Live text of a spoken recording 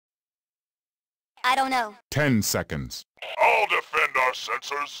I don't know. 10 seconds. I'll defend our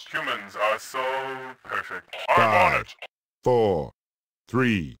sensors. Humans are so perfect. I'm on it. 4,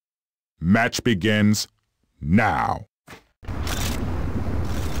 3. Match begins now.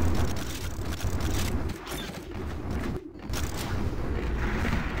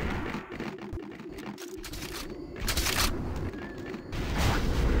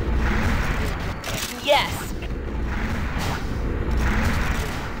 Yes.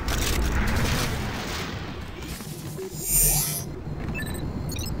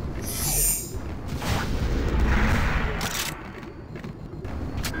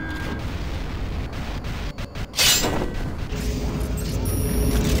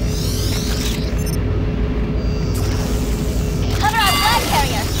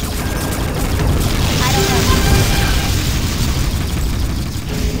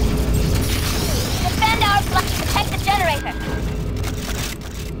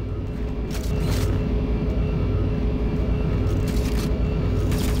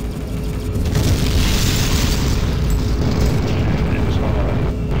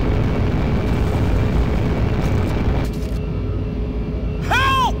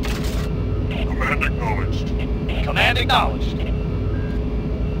 Acknowledged.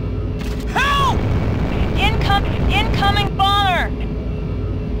 Help! Incoming bomber!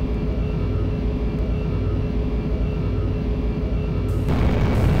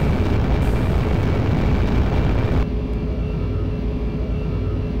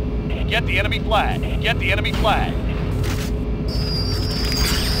 Get the enemy flag. Get the enemy flag.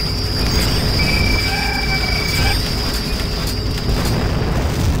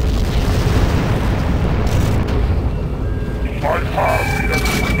 I have the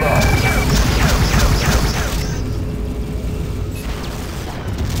enemy flag.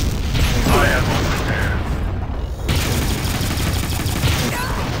 I am prepared.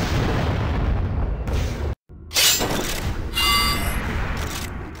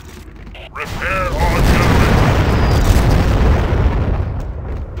 Repair our generator.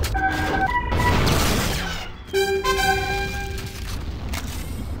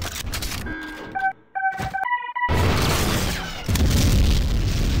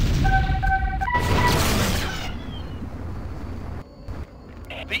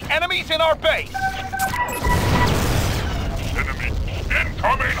 The enemy's in our base! Enemy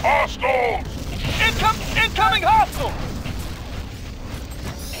incoming hostiles! Incoming hostiles!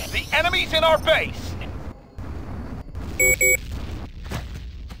 The enemy's in our base!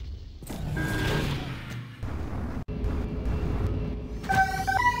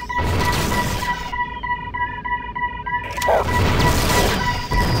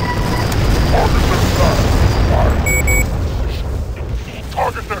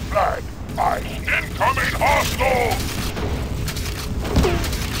 Target their flag! Incoming hostiles!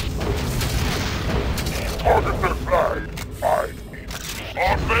 Target their flag!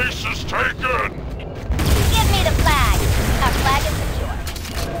 Our base is taken! Give me the flag. Our flag is secure.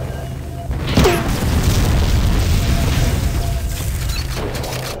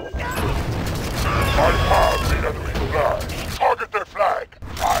 I have the enemy flag! Target their flag!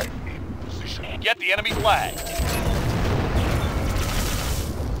 I'm in position. Get the enemy flag!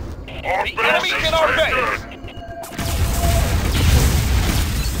 Our The base enemy's is in our taken! base!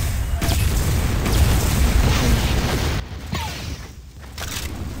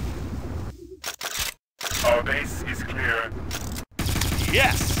 Our base is clear.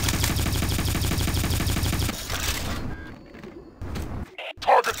 Yes!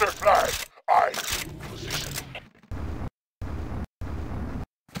 Target their flag! I'm in position.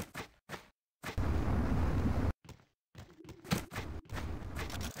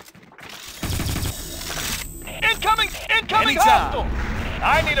 Incoming hostile!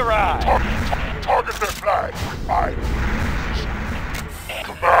 I need a ride! Target their flag! I'm in position.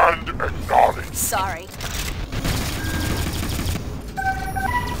 Command acknowledged. Sorry.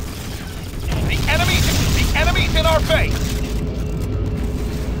 The enemy's in our base!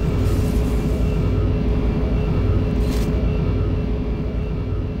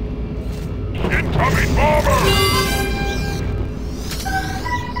 Incoming bomber!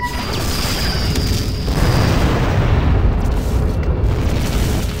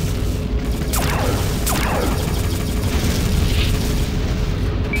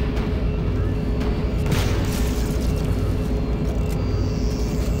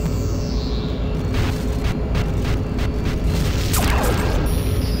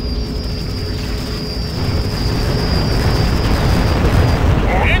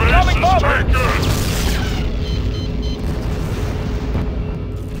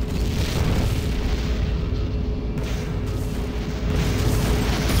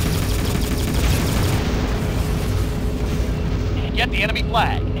 Get the enemy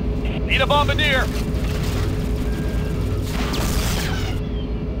flag. Need a bombardier.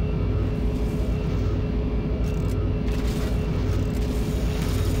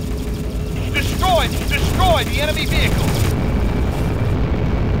 Destroy the enemy vehicle.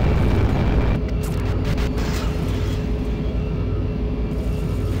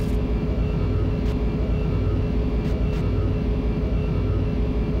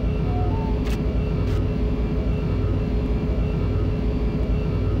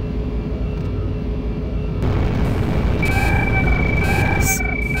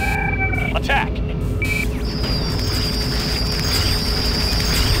 Attack.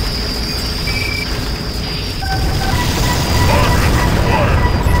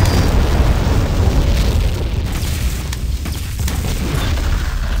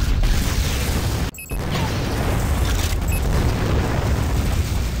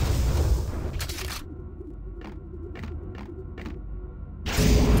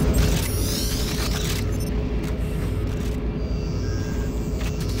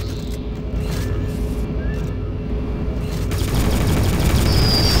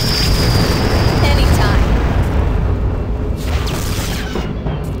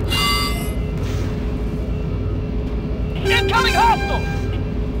 Incoming hostiles!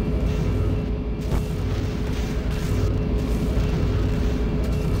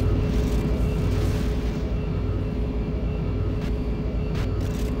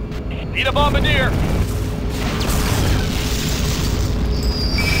 Need a bombardier.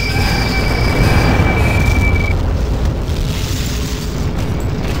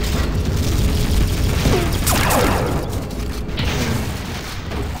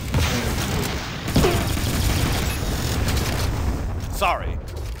 Sorry.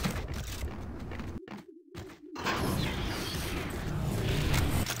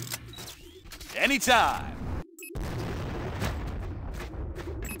 Anytime.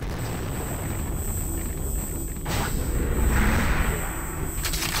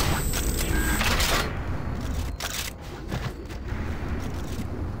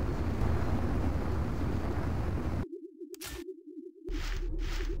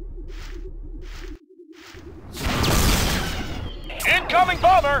 Incoming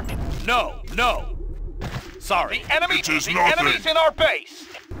bomber! No. Sorry. The enemy's in our base.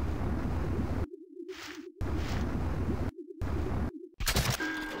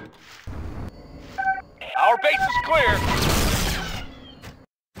 Our base is clear.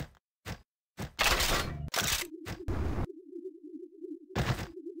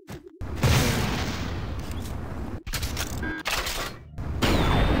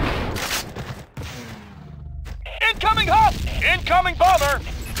 Incoming hop! Incoming bomber!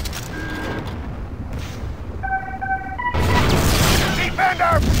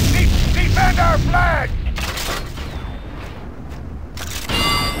 Defend our flag!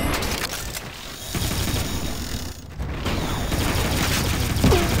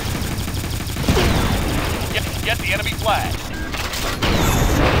 Get the enemy flag.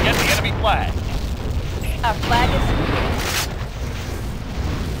 Get the enemy flag. Our flag is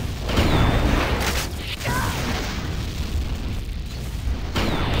secure.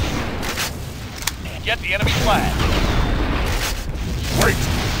 Get the enemy flag. Wait!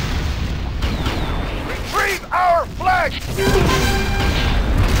 Retrieve our flag!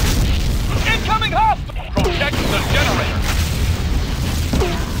 Incoming hostile! Protect the generator.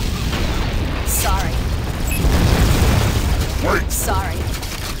 Sorry. Wait! Sorry.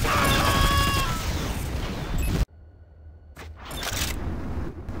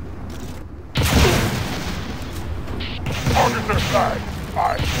 Target their flag!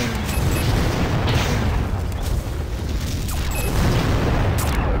 Aye.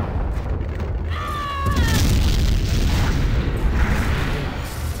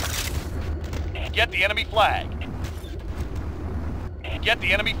 Get the enemy flag. Get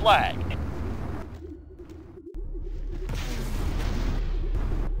the enemy flag.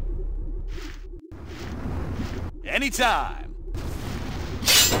 Anytime.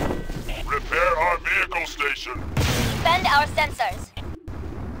 Repair our vehicle station. Defend our sensors.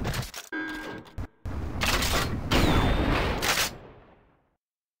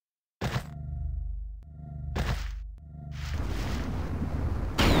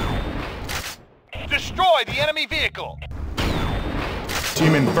 Destroy the enemy vehicle.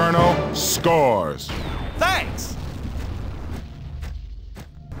 Team Inferno scores. Thanks.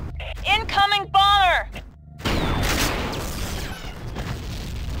 Incoming bomber!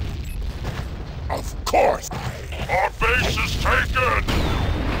 Of course! Our base is taken!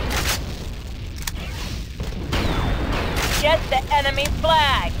 Get the enemy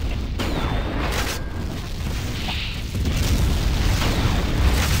flag!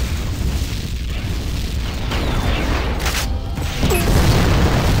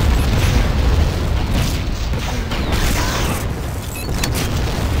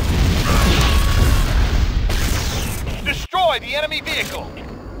 Destroy the enemy vehicle.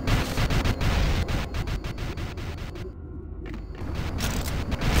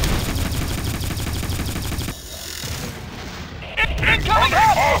 Incoming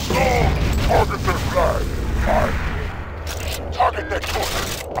help! Hostile! Target their flag. Fine. Target their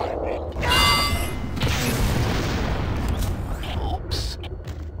course. Oops.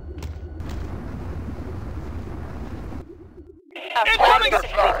 Incoming!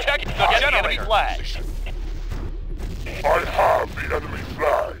 Protect the enemy flag. I have the enemy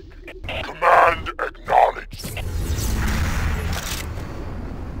flag. Command acknowledged.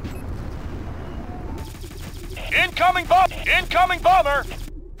 Incoming bomb! Incoming bomber!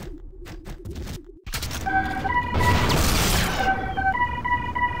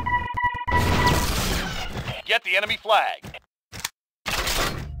 Get the enemy flag.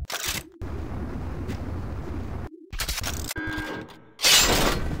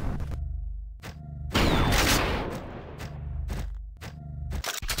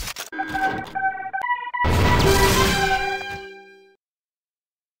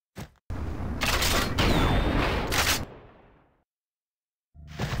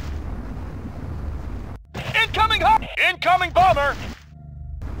 Incoming bomber!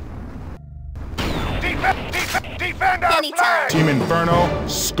 Defend our Anytime. flag! Team Inferno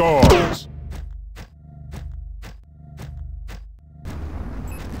scores.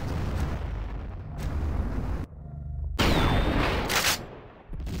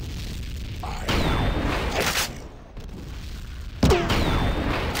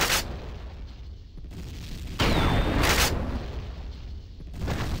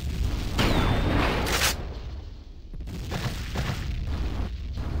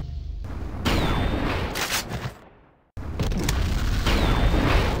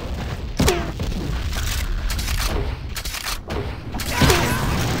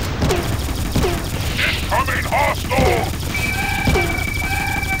 Coming hostile!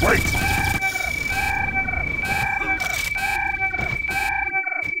 Wait!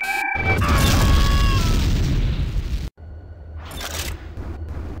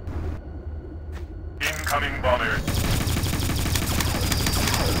 Incoming bomber.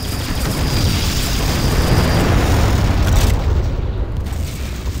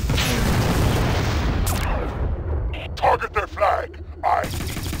 Target their flag.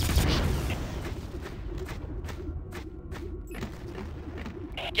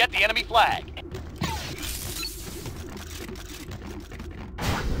 Get the enemy flag.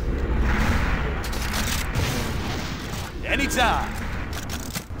 Anytime.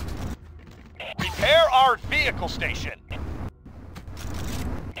 Repair our vehicle station.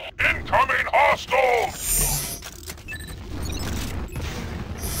 Incoming hostiles!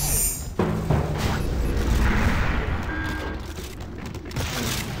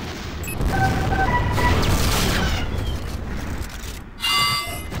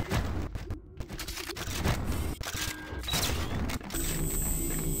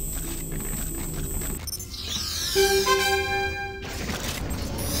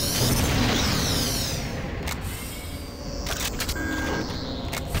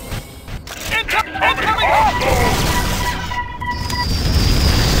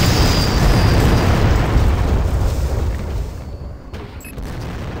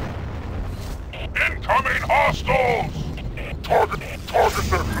 Incoming hostiles! Target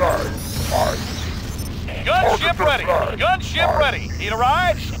their flag. Gunship their ready. flag. Gunship ready. Need a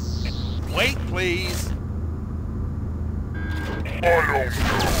ride? Wait, please. I don't know.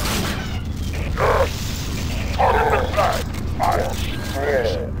 Yes! Target their flag.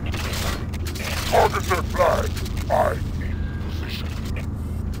 Target their flag. I need position.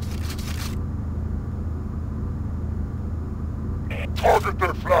 Target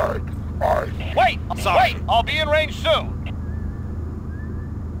their flag. Wait! Sorry. Wait! I'll be in range soon.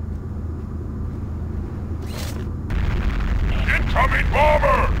 Incoming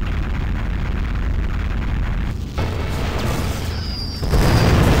bomber!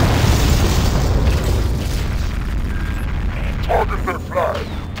 Target their flag.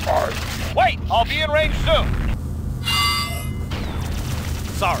 Wait! I'll be in range soon.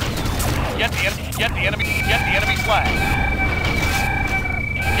 Sorry. Get the enemy flag. Get the enemy flag.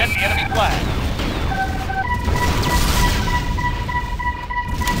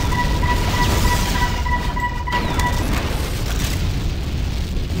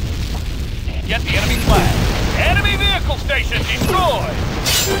 Get the enemy flag. Enemy vehicle station destroyed!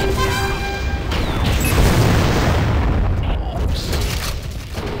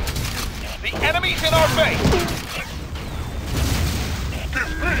 The enemy's in our base! Give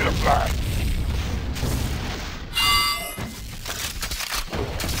me the flag.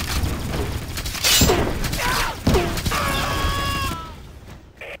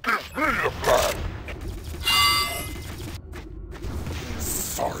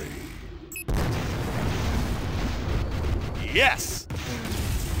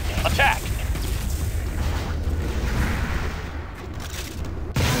 Attack!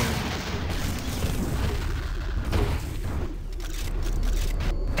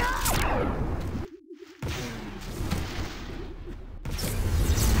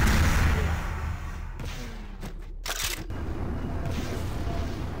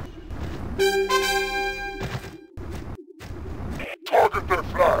 Target their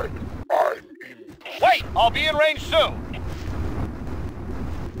flag. I'm in. Wait! I'll be in range soon!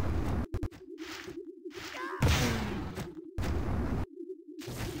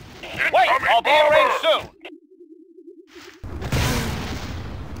 Wait! I'll be in range soon!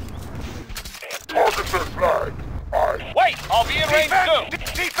 Target their flag. I'm. Wait! I'll be in range soon!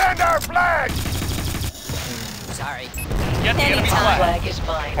 Defend our flag! Sorry. Get the enemy flag! Flag is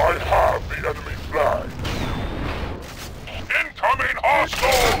mine. I have the enemy flag. Incoming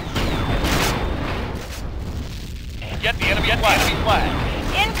hostiles! Get the enemy flag!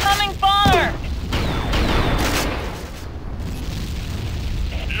 Incoming bomber!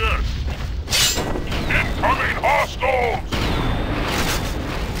 Yes. Incoming hostiles!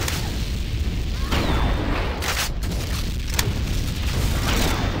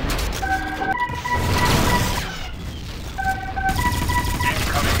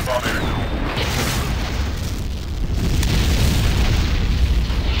 Incoming bomber.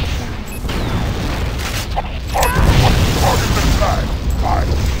 Target the flag.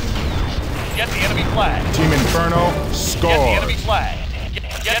 Get the enemy flag! Team Inferno Get the enemy scores. flag!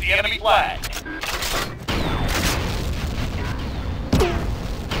 Get the enemy flag!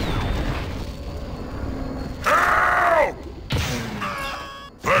 Help!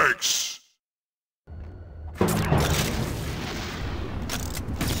 Thanks.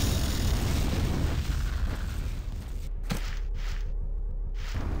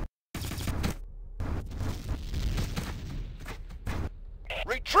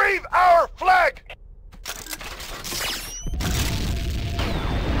 Retrieve our flag!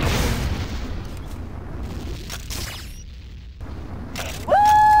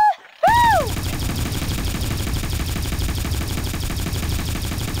 Woo-hoo!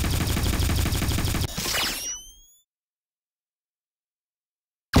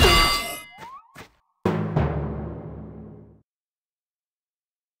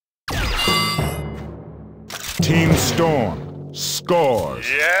 Team Storm scores.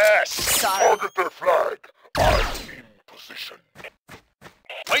 Yes! Sorry. Target their flag. I'm in position.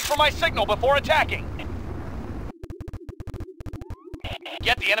 Wait for my signal before attacking!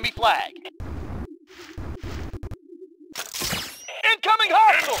 Get the enemy flag! Incoming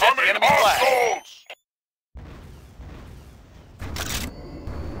hostile! Get the enemy flag! Hostiles!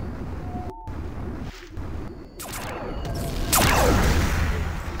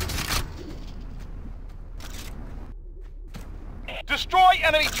 Destroy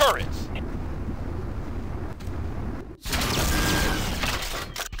enemy turrets!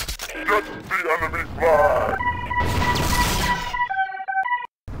 Get the enemy flag!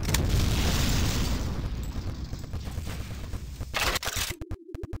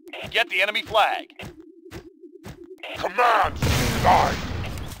 Get the enemy flag! Command denied!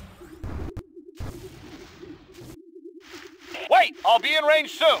 Wait! I'll be in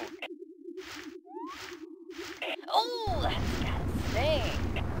range soon! Ooh, that's gotta sting.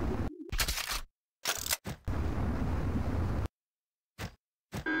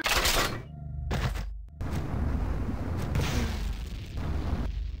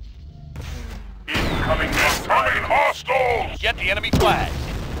 Incoming Incoming hostiles! Get the enemy flag!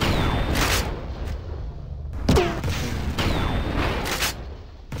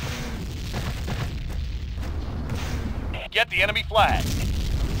 Get the enemy flag!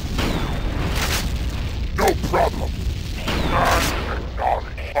 No problem. And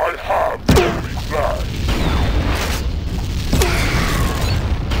acknowledge. I have the enemy flag.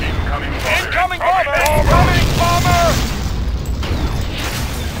 Incoming bomber. Incoming bomber! Incoming bomber!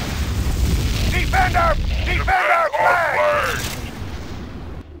 Defend our flag!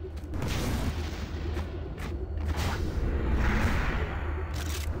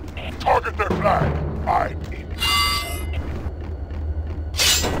 Target their flag. I'm in.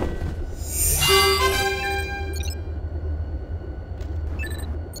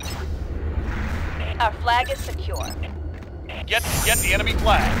 Our flag is secure. Get the enemy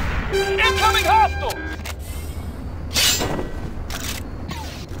flag! Incoming hostiles!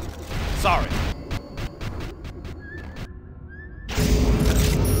 Sorry.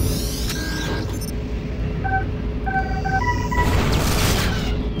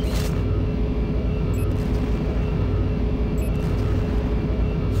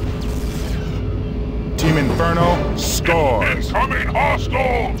 Team Inferno scores. Incoming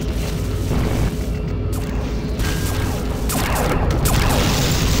hostiles!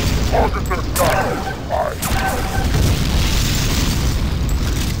 Target their flag.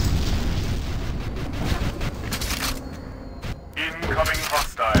 Incoming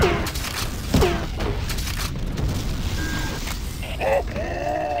hostile.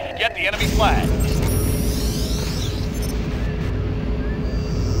 Get the enemy flag.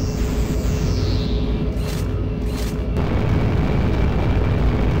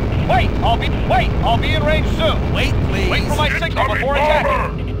 I'll be in range soon. Wait, please. Wait for my signal before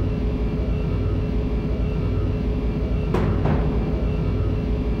attacking.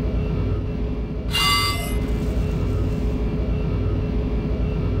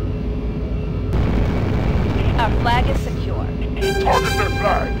 Our flag is secure. Target their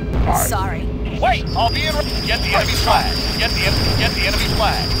flag. Sorry. Wait, I'll be in. Get the enemy flag. Get the enemy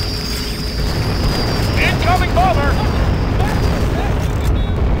flag. Incoming bomber.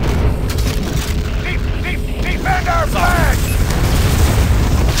 Defend our flag.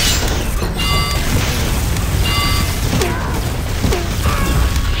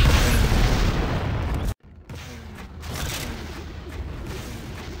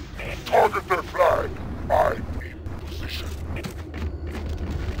 Target their flag. I'm in position.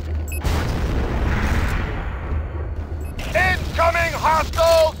 Incoming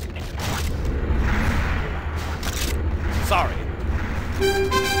hostiles! Sorry.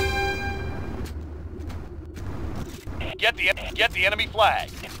 Get the enemy flag.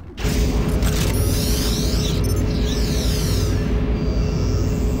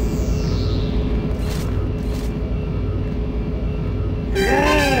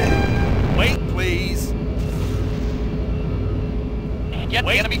 Wait, please. Get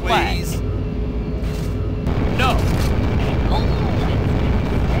the enemy flag. No.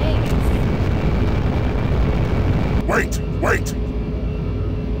 Wait!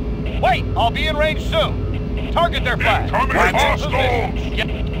 Wait, I'll be in range soon. Target their flag. Incoming hostiles!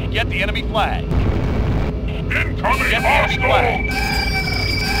 Get the enemy flag. Incoming Get the enemy flag.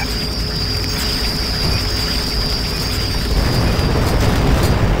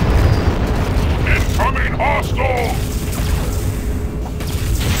 Incoming hostiles!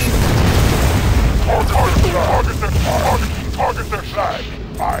 Target their flag.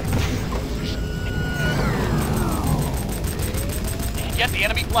 I'm in position. Get the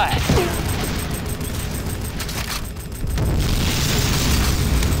enemy flag.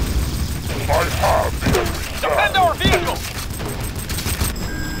 I have the enemy flag. Defend our vehicle!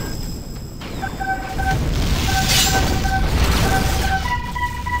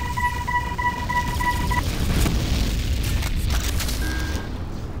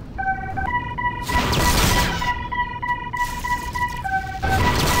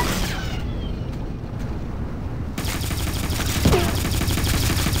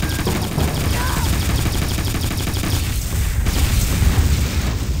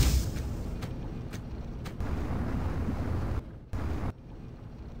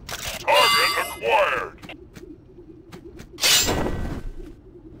 Acquired.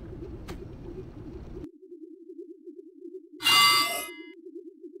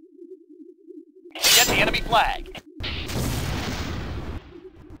 Get the enemy flag.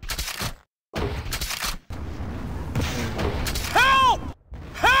 Help!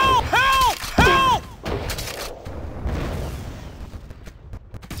 Help! Help! Help!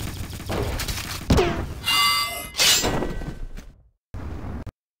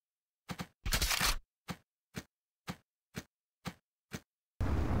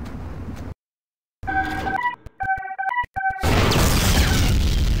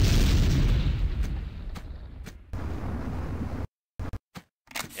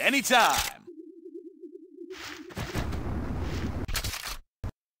 Anytime.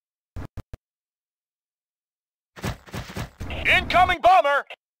 Incoming bomber!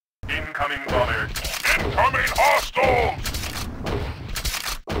 Incoming bomber. Incoming hostiles!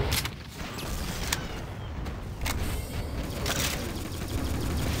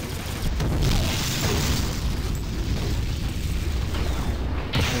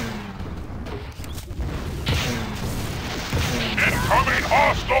 Incoming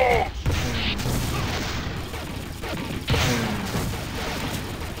hostiles!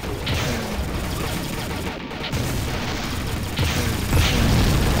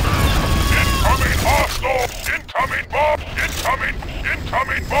 Incoming hostiles!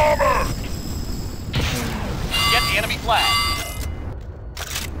 Incoming bomber! Get the enemy flag.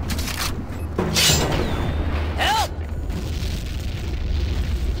 Help!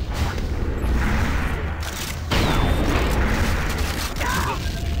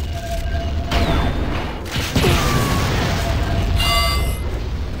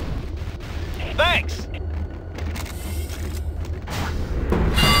 Thanks!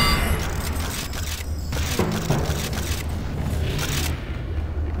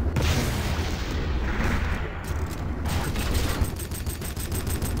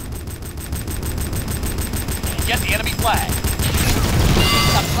 flag. Take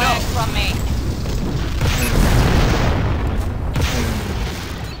the flag from me.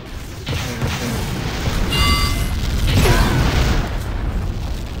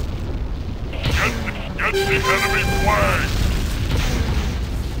 Get the enemy flag!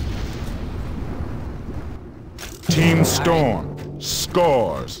 Team Storm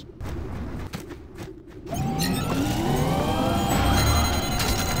scores.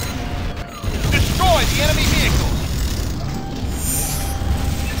 Destroy the enemy vehicle.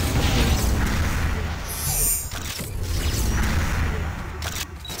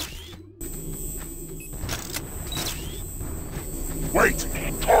 Wait!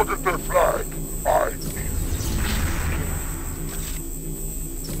 Target their flag! I need it.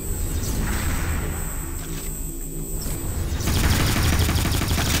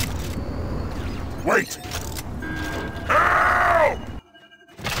 Wait! Help!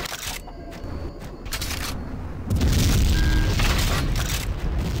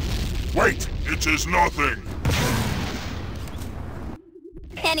 Wait! It is nothing!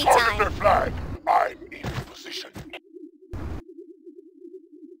 Target Anytime. their flag! I'm in position.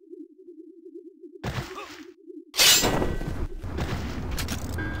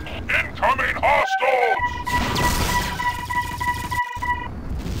 Incoming hostiles!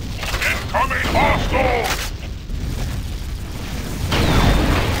 Incoming hostiles!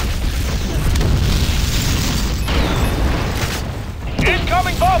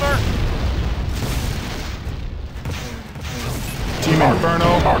 Incoming bomber. Team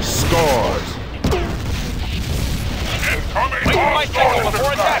Inferno scores. Incoming Wait for my signal hostiles!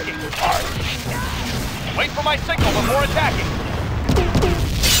 before attacking. Wait for my signal before attacking.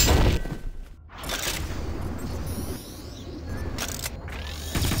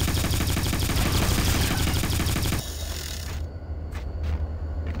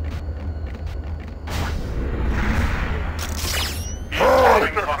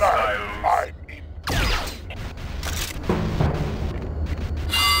 Target their flag! I'm in.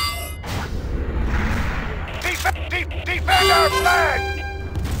 Defend our flag!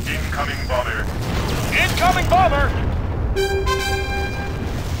 Incoming bomber. Incoming bomber.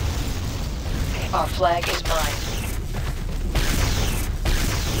 Our flag is mine.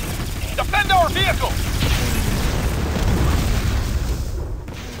 Defend our vehicle.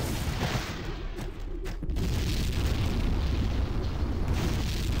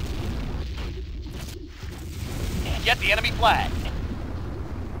 Get the enemy flag.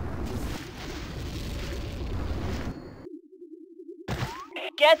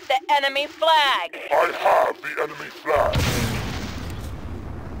 Get the enemy flag. I have the enemy flag.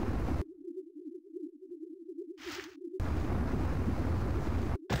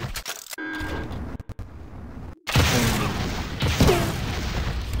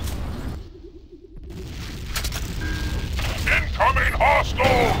 Incoming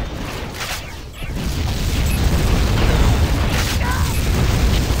hostile!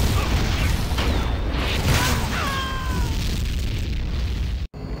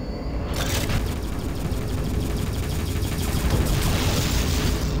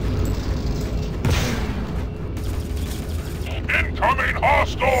 Incoming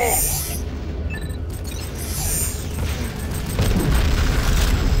hostile!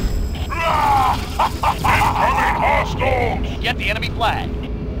 Incoming hostile! Get the enemy flag.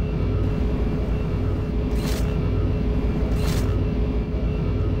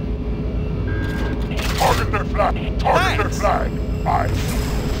 Target their flag! Target their flag!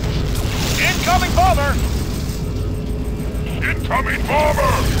 Incoming bomber. Incoming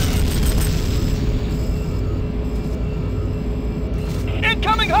bomber!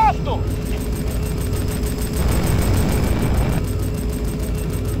 Incoming hostile.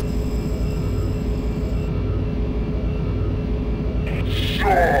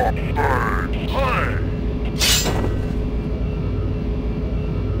 Sure bird! Hey!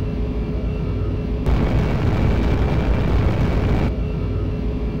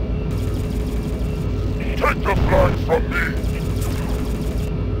 Take the flag from me!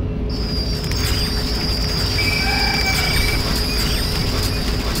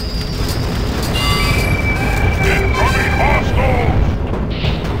 Incoming hostiles!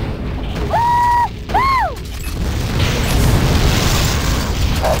 Woo!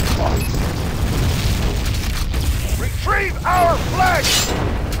 Retrieve our flag!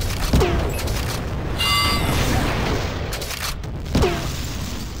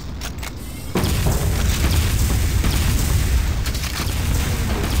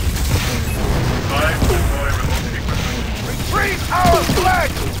 Retrieve our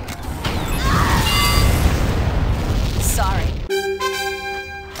flag! Sorry.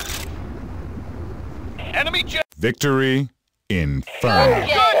 Enemy jet. Victory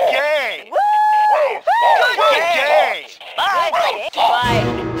Infernal.